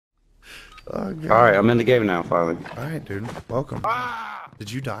Oh, God. Alright, I'm in the game now, finally. Alright, dude. Welcome. Did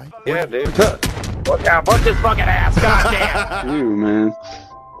you die? Yeah, dude. Look out, punch this fucking ass, goddamn! Ew, man.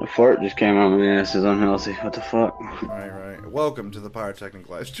 A fart just came out of my ass. Is unhealthy. What the fuck? Right. Welcome to the Pyrotechnic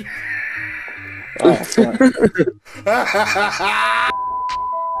live stream. Oh, fuck. I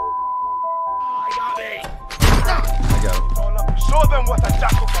got him. Show them what a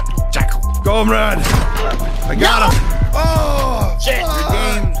jackal can do. Jackal. Comrade! I got him! Oh! Shit. Your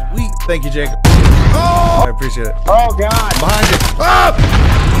game's weak. Thank you, Jacob. Oh! I appreciate it. Oh god. Behind you. Ah!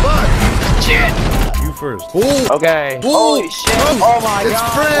 Fuck! Shit. You first. Ooh. Okay. Ooh. Holy shit. Oh my It's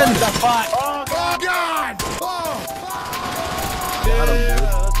god. friend. What the fuck? Oh God! Oh! god.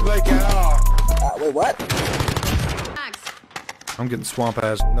 Let's break it off. Wait, what? I'm getting swamp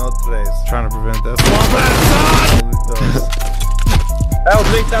ass. No plays. Trying to prevent that. Swamp ass on! That was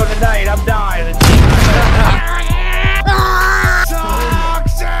me so tonight. I'm dying.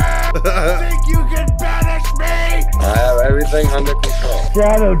 Think you can banish me? I have everything under control.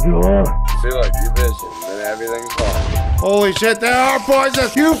 Shadow Duel. See, like, you vision, and everything's fine. Holy shit, they are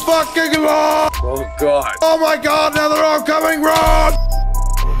poisonous! You fucking lord! Oh, God. Oh my god, now they're all coming wrong!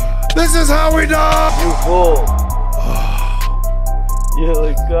 This is how we die! You fool. You're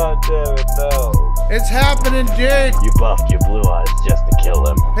like, goddamn it, no. It's happening, Jake! You buffed your blue eyes just to kill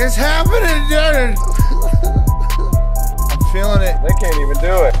him. It's happening, dude! I'm feeling it. They can't even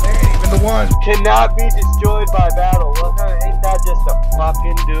do it. They ain't even the one. Cannot be destroyed by battle. Well, ain't that just a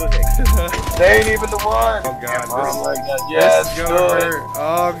fucking doohick? They ain't even the one. Oh god, Oh my god, this yes, is gonna hurt.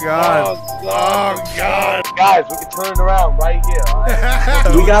 Oh god. Oh god. Guys, we can turn it around right here,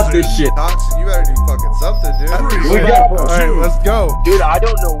 alright? We got this shit. Toxin, you better do fucking something, dude. We got it. Alright, let's go. Dude, I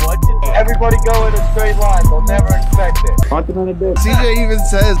don't know what to do. Everybody go in a straight line. They'll never expect it. CJ even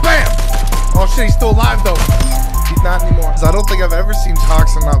says, BAM! Oh shit, he's still alive though. He's not anymore. 'Cause I don't think I've ever seen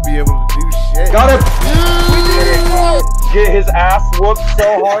Toxin not be able to do shit. Got him! We did it! Get his ass whooped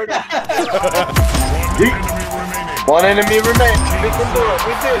so hard. One enemy remaining. We can do it.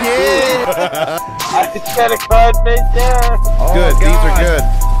 We did it. Yeah! I just got a card right there. Good, these are good.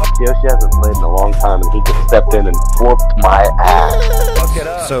 Yoshi hasn't played in a long time, and he just stepped in and whooped my ass. Fuck it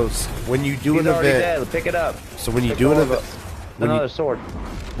up. So when you do He's an already event, dead. Pick it up. so when you do an event, Another sword.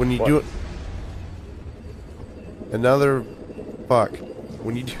 when you do another fuck,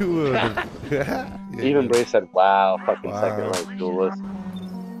 when you do a Even Bray said, wow, fucking Wow. second rank duelist.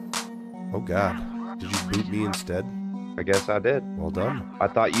 oh god, did you boot me instead? I guess I did. Well done. I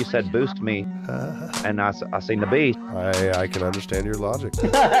thought you said boost me, and I seen the beast. I can understand your logic.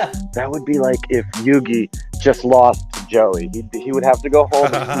 That would be like if Yugi just lost to Joey. He would have to go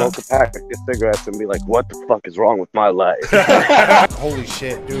home and smoke a pack of cigarettes and be like, what the fuck is wrong with my life? Holy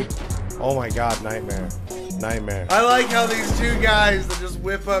shit, dude. Oh my god, nightmare. Nightmare. I like how these two guys that just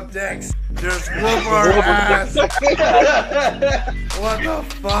whip up decks just whoop our ass. What the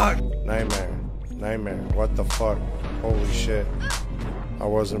fuck? Nightmare. Nightmare. What the fuck? Holy shit. I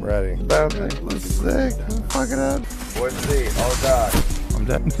wasn't ready. That was sick. Fuck it up. What's C? Oh, God. I'm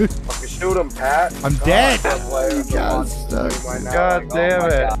dead. Fucking shoot him, Pat. I'm dead. Player God, stuck. God damn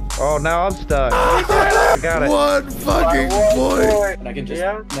it. Oh, now I'm stuck. I got it. One fucking point. And I can just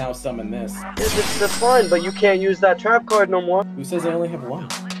now summon this. That's fine, but you can't use that trap card no more. Who says I only have one?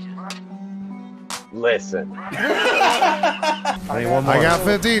 Listen, I need one more. I got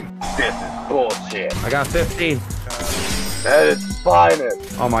 15. this is bullshit. I got 15. That is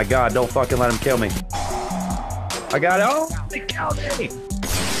finest. Oh my god, don't fucking let him kill me. I got it. Oh, they killed me.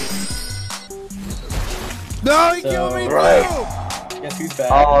 No, he killed me Right. too. Guess who's back?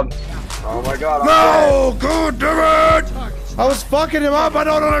 Oh my god. No, god damn it. I was fucking him up. I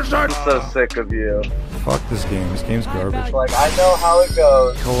don't understand. I'm so sick of you. Fuck this game. This game's garbage. Like, I know how it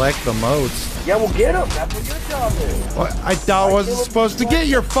goes. Collect the moats. Yeah, well, get him. That's what your job is. What? I thought I wasn't supposed to get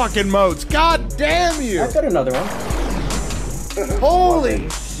your fucking moats. God damn you. I've got another one. Holy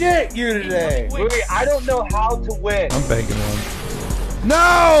shit, you today. Rudy, I don't know how to win. I'm banking one.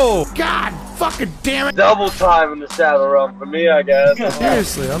 No! God fucking damn it. Double time in the Shadow Realm for me, I guess.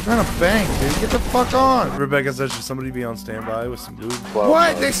 Seriously, I'm trying to bank, dude. Get the fuck on. Rebecca says, should somebody be on standby with some food?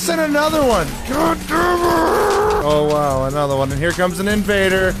 What? They sent another one. God damn it. Oh, wow, another one. And here comes an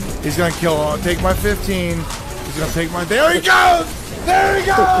invader. He's gonna take my 15. He's gonna take my... There he goes! There he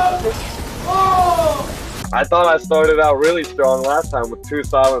goes! Oh! I thought I started out really strong last time with 2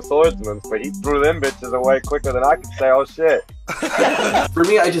 silent swordsmen, but he threw them bitches away quicker than I could say, oh shit. For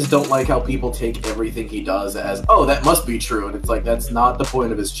me, I just don't like how people take everything he does as, oh, that must be true. And it's like, that's not the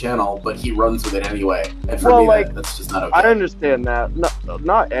point of his channel, but he runs with it anyway. And for me, like, that's just not okay. I understand that. No,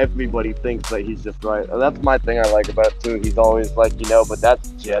 not everybody thinks that he's just right. And that's my thing I like about it too. He's always like, you know, but that's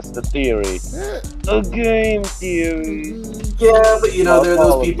just a theory. A game theory. Yeah, but you know, there are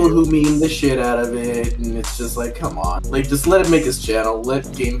those people who meme the shit out of it, and it's just like, come on. Like, just let him make his channel,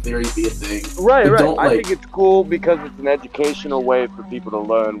 let game theory be a thing. Right, But right. don't, I like- think it's cool because it's an educational way for people to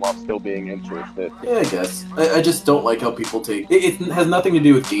learn while still being interested. Yeah, I guess. I just don't like how people take... It has nothing to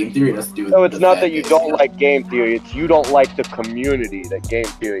do with game theory, it has to do with... No, it's the not fan that you base, don't know? like game theory, it's you don't like the community that game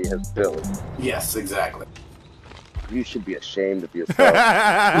theory has built. Yes, exactly. You should be ashamed of yourself.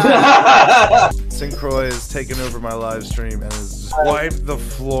 Syncroy has taken over my live stream and has just wiped the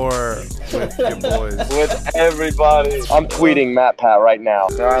floor with your boys. With everybody. I'm tweeting MatPat right now.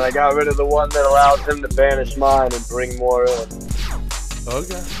 Alright, I got rid of the one that allows him to banish mine and bring more in.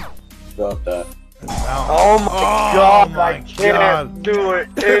 Okay. Stop that. Oh my god, my I can't God. do it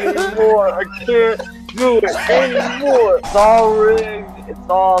anymore. I can't do it anymore. It's all rigged. It's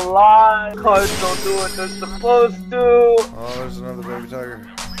all lies. Cards don't do what they're supposed to. Oh, there's another baby tiger.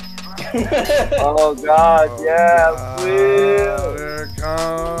 Oh god, yeah, God, please. here it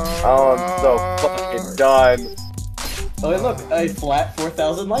comes. Oh, I'm so fucking done. Oh, and look, a flat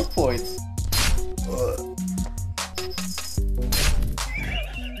 4,000 life points.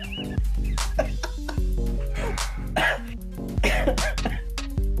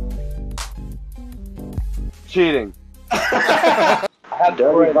 Cheating. I have to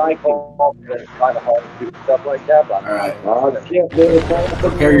worry about kind of hard to do stuff like that, but Alright, I can't do it.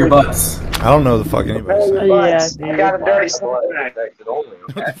 prepare your butts. I don't know the fuck anybody's saying. Yeah, I got a dirty spot. Only,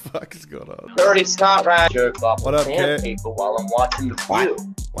 What the fuck is going on? dirty Scott Rad. jerk off What up, and kid? people while I'm watching the view.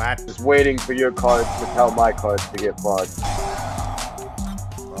 What? Just waiting for your cards to tell my cards to get fucked.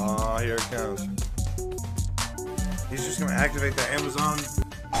 Oh, here it comes. He's just gonna activate the Amazon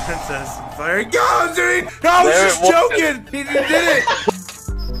princess. There he goes, dude! No, I was There just it was. joking! He did it!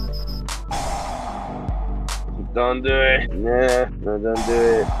 Don't do it. Nah, no, don't do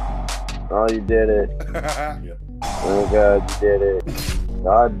it. Oh, you did it. Oh god, you did it.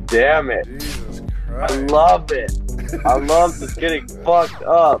 God damn it. Jesus I Christ. love it. I love just getting fucked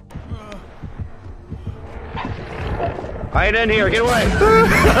up. I ain't in here. Get away.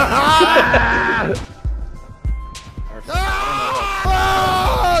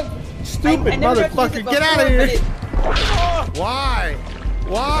 Stupid motherfucker, get out of here! Why?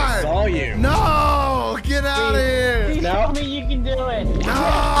 Why? Saw you. No! Get out of here! Show me you can do it.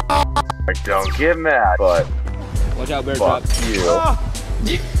 No! Don't get mad, but Watch out, bear fuck trap.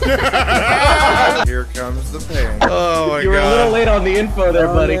 you. Here comes the pain. Oh my You were a little god. late on the info there,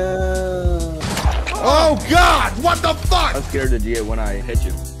 buddy. Oh god! What the fuck? I'm scared of you when I hit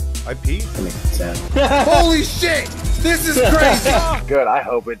you. I peed? Sad. Holy shit! This is crazy! Good, I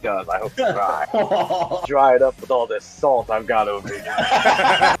hope it does. I hope it's dry. Dry it up with all this salt I've got over here.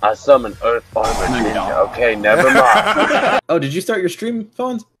 I summon Earth Armor Ninja. Okay, never mind. Oh, did you start your stream,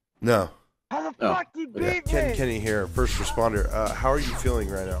 Phones? No. How the Oh. fuck you beat Kenny here, first responder. How are you feeling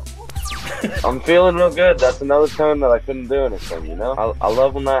right now? I'm feeling real good. That's another time that I couldn't do anything, you know? I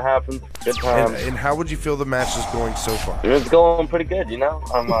love when that happens. Good time. And how would you feel the match is going so far? It's going pretty good, you know?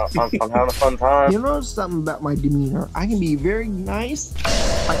 I'm having a fun time. You know something about my demeanor? I can be very nice.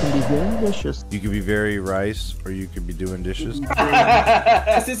 I can be very vicious. You could be very rice, or you could be doing dishes.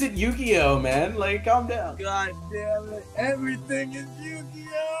 This isn't Yu-Gi-Oh, man. Like, calm down. God damn it! Everything is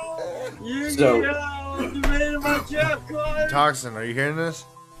Yu-Gi-Oh! So, Activated my trap card. Toxin, are you hearing this?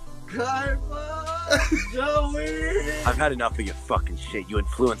 Karma, Joey. I've had enough of your fucking shit. You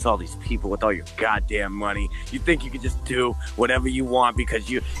influence all these people with all your goddamn money. You think you can just do whatever you want because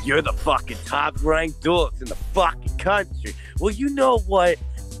you're the fucking top-ranked duelist in the fucking country. Well, you know what?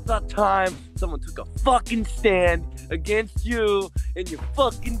 It's about time someone took a fucking stand against you and your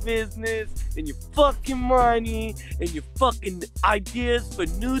fucking business and your fucking money and your fucking ideas for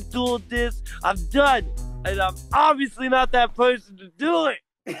new duel discs. I'm done, and I'm obviously not that person to do it.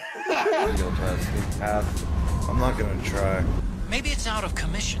 I'm not gonna try. Maybe it's out of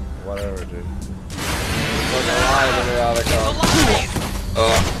commission. Whatever, dude.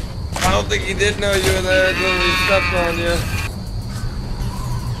 I don't think he did know you were there until he stepped on you.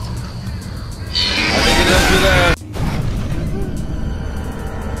 I think he knows you're there.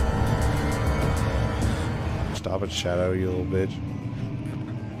 Stop it, Shadow, you little bitch.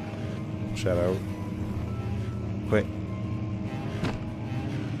 Shadow. Quit.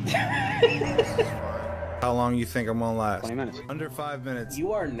 How long you think I'm gonna last? 20 minutes. Under 5 minutes.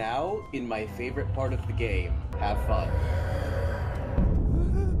 you are now in my favorite part of the game. Have fun.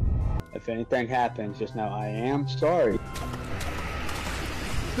 If anything happens just now, I am sorry.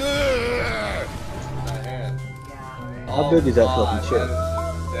 How big is that fucking shit?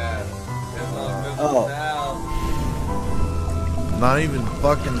 Oh. Not even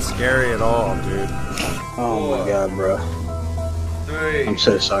fucking scary at all, dude. Oh my god, bro. 3. I'm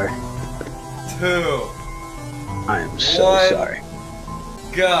so sorry. 2. I am so 1. sorry.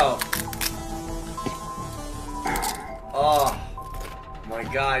 Go. Oh my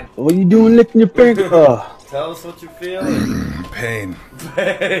god. What are you doing licking your finger? Oh. Tell us what you're feeling. Pain.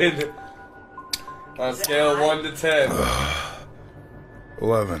 Pain. On a scale of 1 to 10.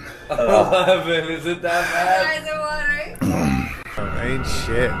 11. 11. Is it that bad? Ain't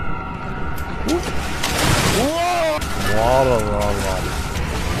shit. Whoa! Now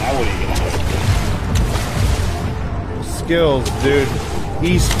what are you gonna do? Skills, dude.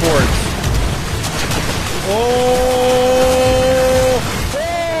 Esports. Oh!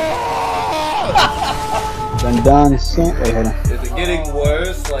 Done done son. Wait, hold on. Is it getting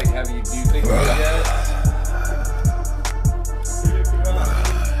worse? Like, do you think you get?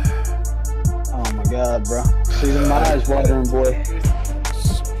 Oh my god, bro. See my eyes watering, boy.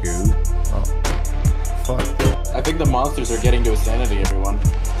 Scoot. Oh. Fuck. I think the monsters are getting to insanity, everyone.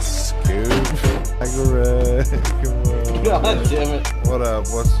 Scoot. Agora. Come on. God damn it. What up?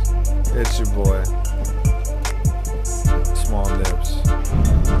 It's your boy. Small nips.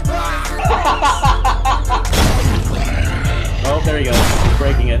 Oh, there you go.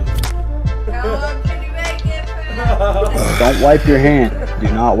 Breaking it. How long can you make it for? Don't wipe your hand. Do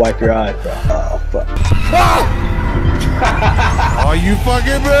not wipe your eyes, bro. Oh, fuck. Oh, you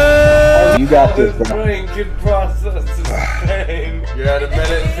fucking man! You got this, His bro. brain can process his pain. You're at 1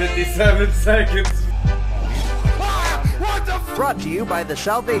 minute and 57 seconds. Brought to you by the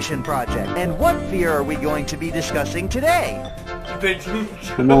Salvation Project. And what fear are we going to be discussing today?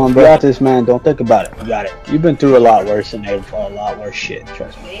 Come on, bro. You got this, man. Don't think about it. You got it. You've been through a lot worse than a lot worse shit.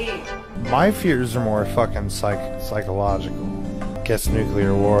 Trust me. My fears are more fucking psychological. Guess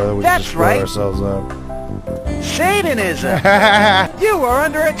nuclear war that we That's just blow right. ourselves up. Satanism! You are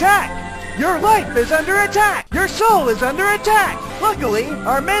under attack! Your life is under attack! Your soul is under attack! Luckily,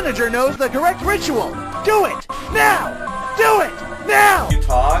 our manager knows the correct ritual. Do it! Now! Do it! Now! You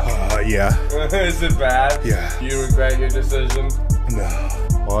talk? Yeah. Is it bad? Yeah. You regret your decision? No.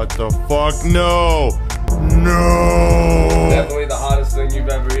 What the fuck? No! No! Definitely the hottest thing you've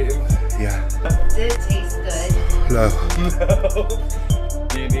ever eaten? Yeah. Did it taste good? No. No.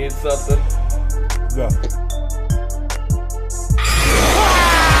 Do you need something? No.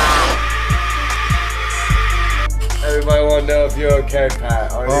 Everybody want to know if you're okay,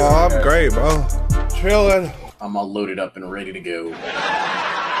 Pat. Are you okay? I'm great, bro. Chilling. I'm all loaded up and ready to go.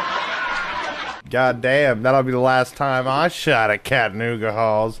 God damn, that'll be the last time I shot at Chattanooga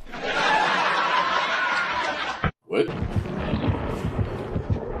Halls. What?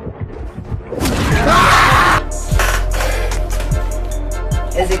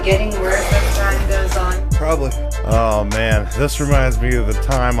 Is it getting worse as time goes on? Probably. Oh man, this reminds me of the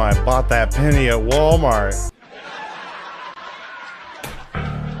time I bought that penny at Walmart.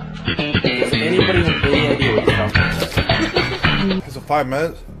 Does anybody have any idea what you're talking about? Is it 5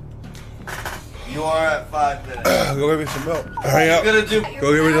 minutes? You are at 5 minutes. Go get me some milk. Hurry up. Gonna do?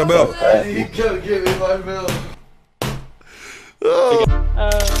 Go get me some milk. You go give me my milk.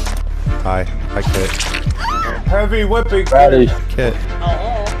 Hi. Hi, Kit. Heavy whipping. Ready. Kit.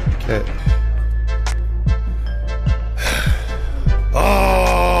 Kit.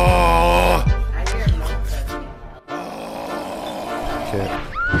 Oh! Kit.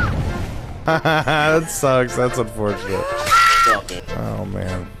 That sucks. That's unfortunate. Oh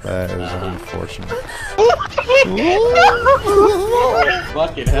man, that is unfortunate.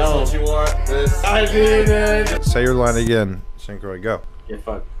 Fucking hell. You want this? I need it. Say your line again, Synchro. Go. Get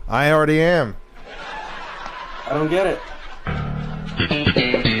fucked. I already am. I don't get it.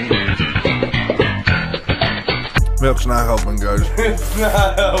 Milk's not helping, guys. It's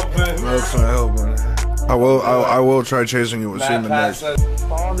not helping. Milk's not helping. I will try chasing you with semen next.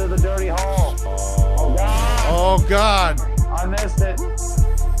 Fall into the dirty hole. Oh god. Oh god. I missed it.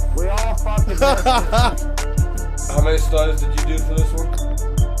 We all fucking missed it. How many stars did you do for this one?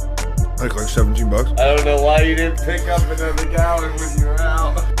 Like $17. I don't know why you didn't pick up another gallon when you were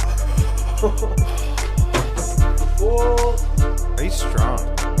out. Whoa. He's strong.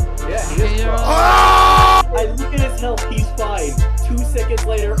 Yeah, he is strong. I look at his health, he's fine. 2 seconds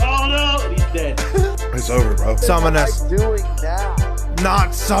later, oh no, and he's dead. It's over, bro. Summon us. What am I doing now?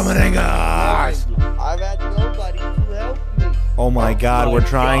 Not summoning us. I've had nobody to help me. Oh my God, we're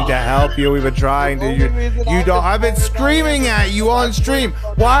trying to help you. We've been trying to. You don't. I've been screaming at you on stream.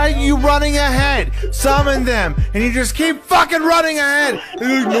 Why are you running ahead? Summon them, and you just keep fucking running ahead. And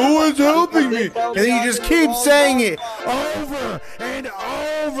you're like, no one's helping me, and then you just keep saying it over and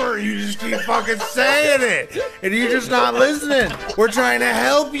over. You just keep fucking saying it, and you're just not listening. We're trying to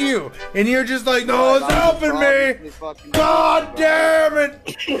help you, and you're just like, no one's helping me. God damn it!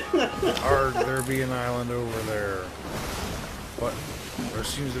 Or there be an island over there. What? There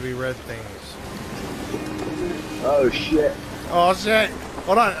seems to be red things. Oh shit. Oh shit.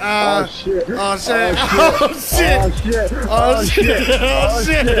 Hold on. Oh shit. Oh shit. Oh shit. Oh shit. Oh shit. Oh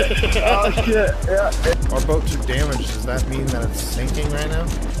shit. Oh shit. Yeah. Our boat too damaged. Does that mean that it's sinking right now?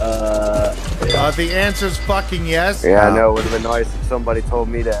 The answer's fucking yes. Yeah, I know. It would have been nice if somebody told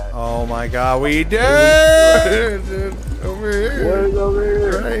me that. Oh my God, we did. Over here. Where's over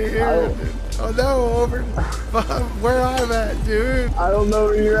here? Right here. Oh no, over where I'm at, dude. I don't know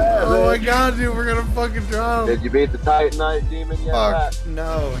where you're at, Oh my man. God, dude, we're gonna fucking drown. Did you beat the Titanite demon yet? Fuck,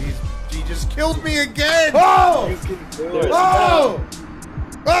 no, he just killed me again. Oh! You can do it. Oh!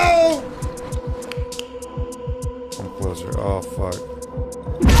 Oh! I'm closer. Oh fuck.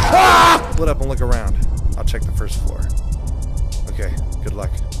 Ah! Split up and look around. I'll check the first floor. Okay, good luck.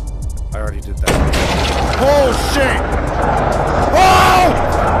 I already did that. Oh shit! Oh!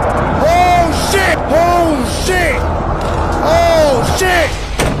 Oh shit! Oh shit! Oh shit!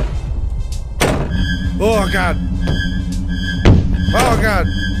 Oh God! Oh God!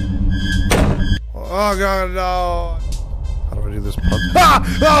 Oh God! No! How do I do this? Ah!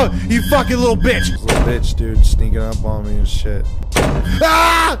 Oh! You fucking little bitch! This little bitch, dude, sneaking up on me and shit.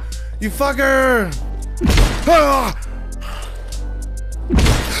 Ah! You fucker! Ah!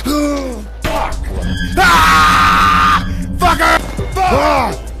 Oh, fuck! Ah! Fucker! Fuck!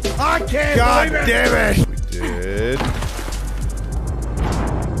 Oh, I can't God damn it! We did.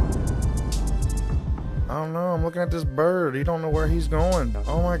 I don't know. I'm looking at this bird. He don't know where he's going.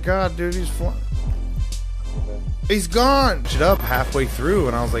 Oh my God, dude, he's flying. He's gone. Shit up halfway through,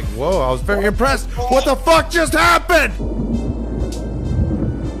 and I was like, whoa! I was very impressed. What the fuck just happened?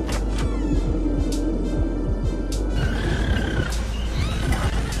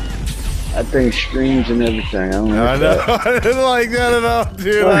 That thing streams and everything. I don't know. I know. I didn't like that at all,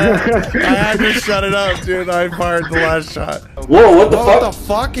 dude. I had to shut it up, dude. I fired the last shot. Whoa, what the fuck? What the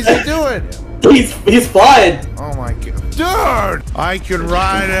fuck is he doing? He's flying. Oh my God. Dude! I can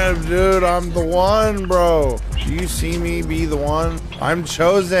ride him, dude. I'm the one, bro. Do you see me be the one? I'm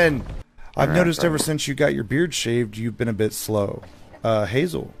chosen. I've noticed ever since you got your beard shaved, you've been a bit slow.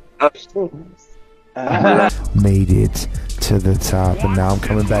 Hazel. Made it to the top, and now I'm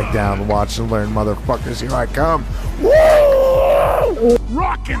coming back down. Watch and learn, motherfuckers. Here I come. Woo!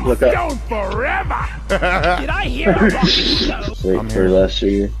 Rockin' stone forever! Did I hear a rockin' stone? Wait for last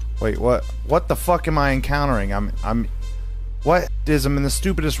year. Wait, what? What the fuck am I encountering? What is? I'm in the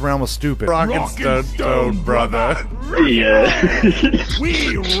stupidest realm of stupid. Rockin' stone, brother. Yeah.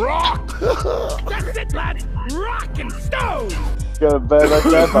 We rock! That's it, lads! Rockin' stone! Go to bed like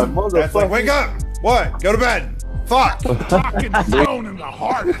that, my motherfucker. That's like, wake up! What? Go to bed! Fuck! Rockin' stone in the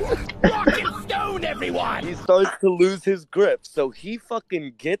heart! Rockin' stone, everyone! He starts to lose his grip, so he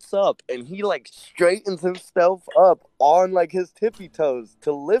fucking gets up and he like straightens himself up on like his tippy toes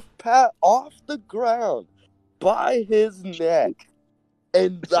to lift Pat off the ground by his neck.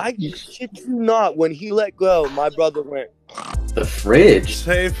 And I shit you not, when he let go, my brother went. The fridge.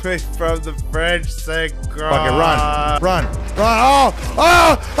 Save me from the fridge, thank God. Fucking run, run, run!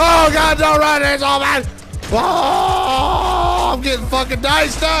 Oh God, don't run! It's all bad. Oh, I'm getting fucking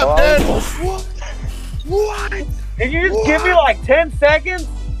diced up, dude. What? Can you just give me like 10 seconds?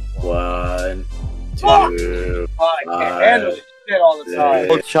 1, 2. I can't handle this shit all the time.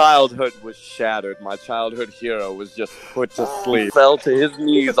 My childhood was shattered. My childhood hero was just put to sleep. Fell to his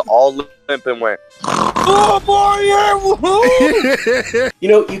knees, all limp, and went. Oh boy, You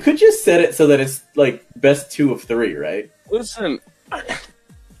know, you could just set it so that it's like best 2 of 3, right? Listen, I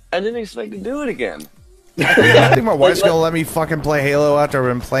didn't expect to do it again. I think my wife's gonna let me fucking play Halo after I've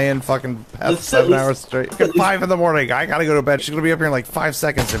been playing fucking 7 hours straight. At 5 in the morning, I gotta go to bed. She's gonna be up here in like 5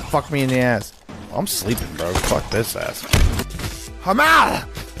 seconds and fuck me in the ass. I'm sleeping, bro. Fuck this ass. I'm out!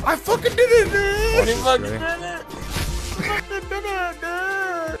 I fucking did it, dude! You fucking did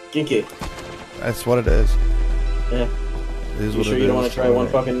it! Kinky. That's what it is. Yeah. It is You what sure it you don't is. want to try one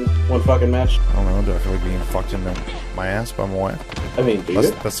fucking match? I don't know. Do I feel like being fucked in my ass by my wife? I mean, do you?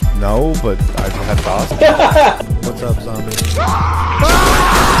 That's no, but I've had thoughts. What's up, zombie?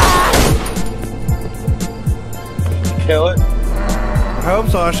 Kill it. I hope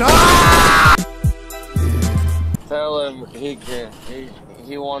so. Tell him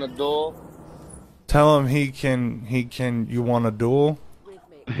he want a duel. Tell him he can, you want a duel?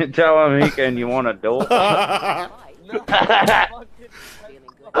 Tell him you want a duel?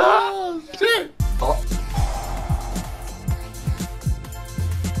 Oh, shit!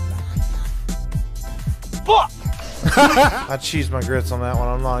 Fuck! I cheesed my grits on that one.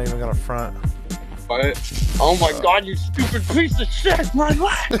 I'm not even gonna front. Oh my god, you stupid piece of shit! My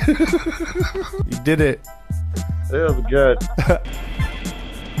life! You did it. It was good.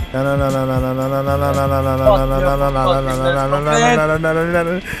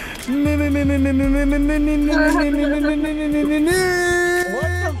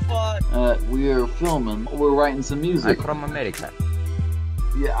 We are filming. We're writing some music. I'm from America.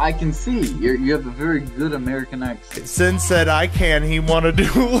 Yeah, I can see. You have a very good American accent. Sin said I can, he want to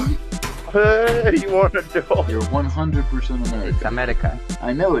duel. You want a duel? You're 100% American. It's America.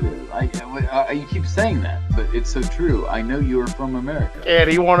 I know it is. You keep saying that, but it's so true. I know you are from America. And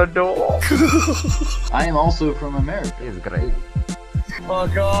you want a duel? I am also from America. It's great. Oh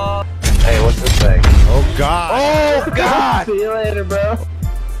god. Hey, what's this thing? Oh god. Oh god! See you later, bro.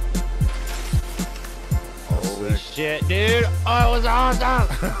 Holy shit, dude! Oh, it was awesome!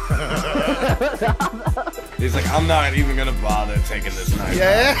 He's like, I'm not even gonna bother taking this knife.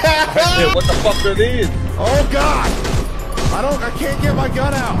 Yeah! What the fuck are these? Oh god! I can't get my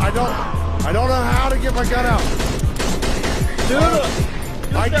gun out. I don't know how to get my gun out. Dude!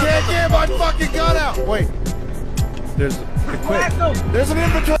 I can't get my fucking gun out! Wait. There's an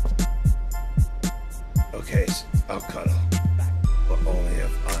inventory. Okay, I'll cuddle. But only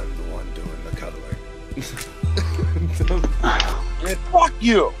if I'm the one doing the cuddling. Fuck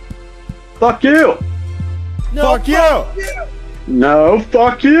you! Fuck you! No, fuck you! No,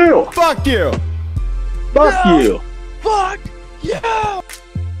 fuck you! Fuck you! Fuck No. you! Fuck you!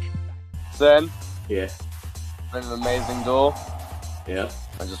 Sen, Yeah. been an amazing duel. Yeah.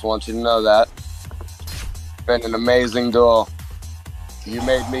 I just want you to know that. Been an amazing duel. You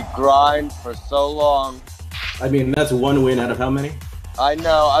made me grind for so long. I mean, that's one win out of how many? I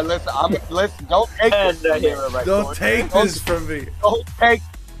know. Listen. Don't take this from me. Don't take this from me. Don't take.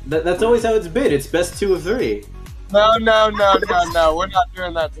 That's always how it's been. It's best 2 of 3. No. We're not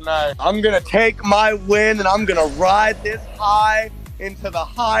doing that tonight. I'm gonna take my win and I'm gonna ride this high into the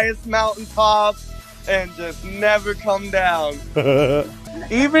highest mountaintop and just never come down.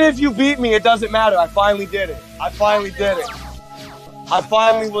 Even if you beat me, it doesn't matter. I finally did it. I finally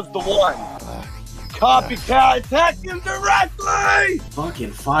was the one. Copycat, attack him directly!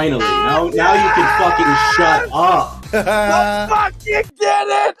 Fucking finally. Now you can fucking shut up. You fucking did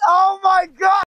it! Oh my god!